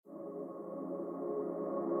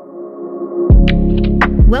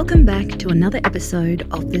Welcome back to another episode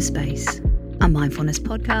of The Space, a mindfulness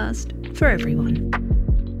podcast for everyone.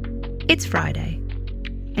 It's Friday,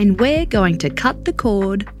 and we're going to cut the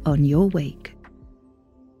cord on your week.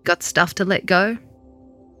 Got stuff to let go?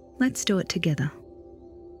 Let's do it together.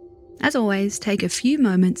 As always, take a few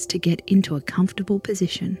moments to get into a comfortable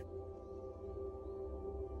position.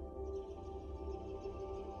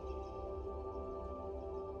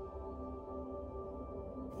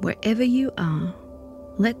 Wherever you are,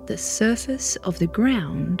 let the surface of the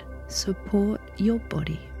ground support your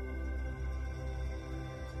body.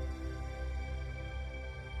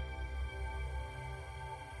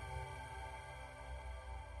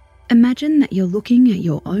 Imagine that you're looking at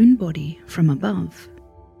your own body from above.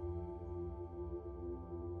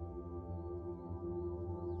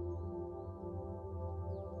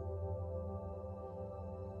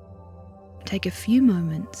 Take a few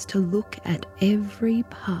moments to look at every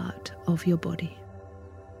part of your body.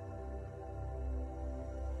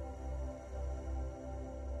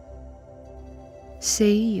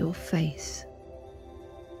 See your face.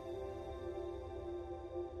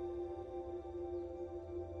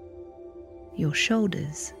 Your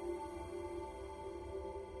shoulders.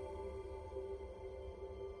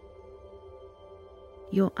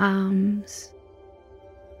 Your arms.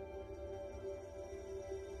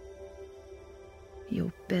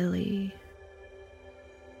 Your belly.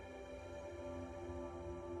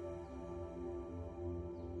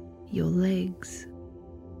 Your legs.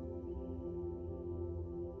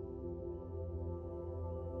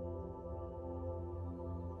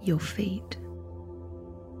 Your feet.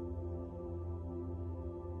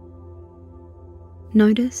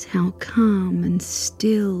 Notice how calm and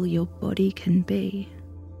still your body can be.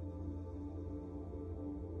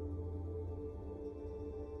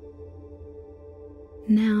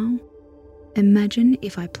 Now, imagine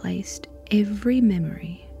if I placed every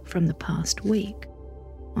memory from the past week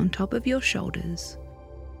on top of your shoulders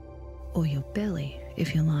or your belly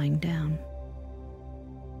if you're lying down.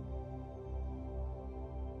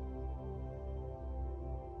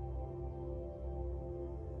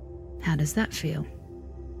 How does that feel?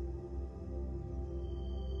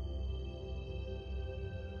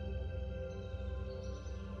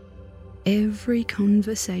 Every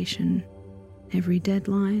conversation, every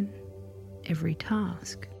deadline, every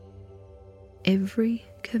task, every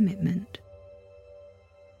commitment.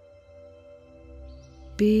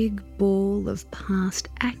 Big ball of past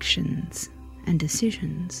actions and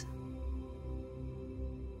decisions.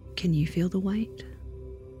 Can you feel the weight?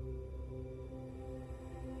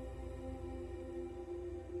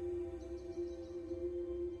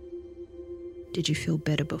 Did you feel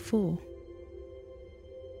better before?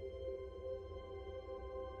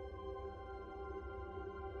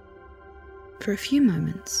 For a few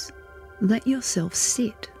moments, let yourself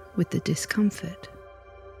sit with the discomfort.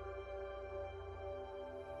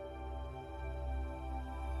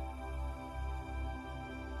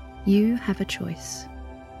 You have a choice.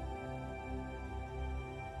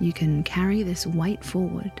 You can carry this weight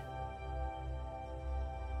forward,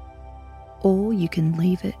 or you can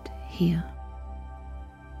leave it here.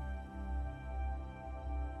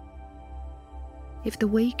 If the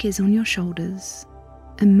weight is on your shoulders,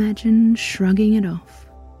 imagine shrugging it off.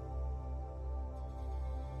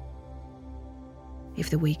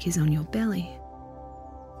 If the weight is on your belly,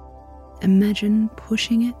 imagine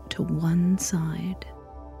pushing it to one side.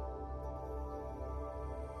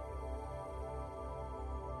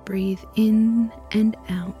 Breathe in and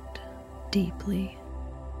out deeply.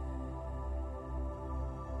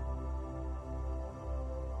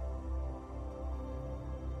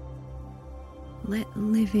 Let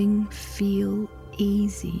living feel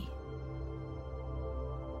easy.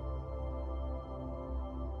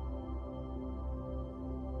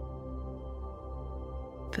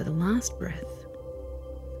 For the last breath,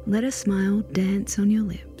 let a smile dance on your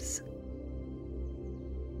lips.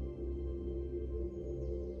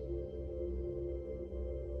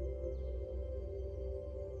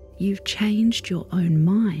 You've changed your own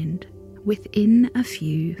mind within a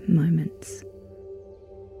few moments.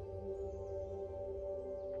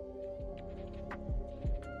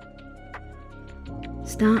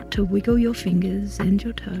 Start to wiggle your fingers and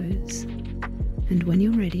your toes, and when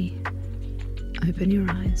you're ready, open your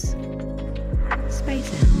eyes.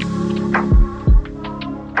 Space out.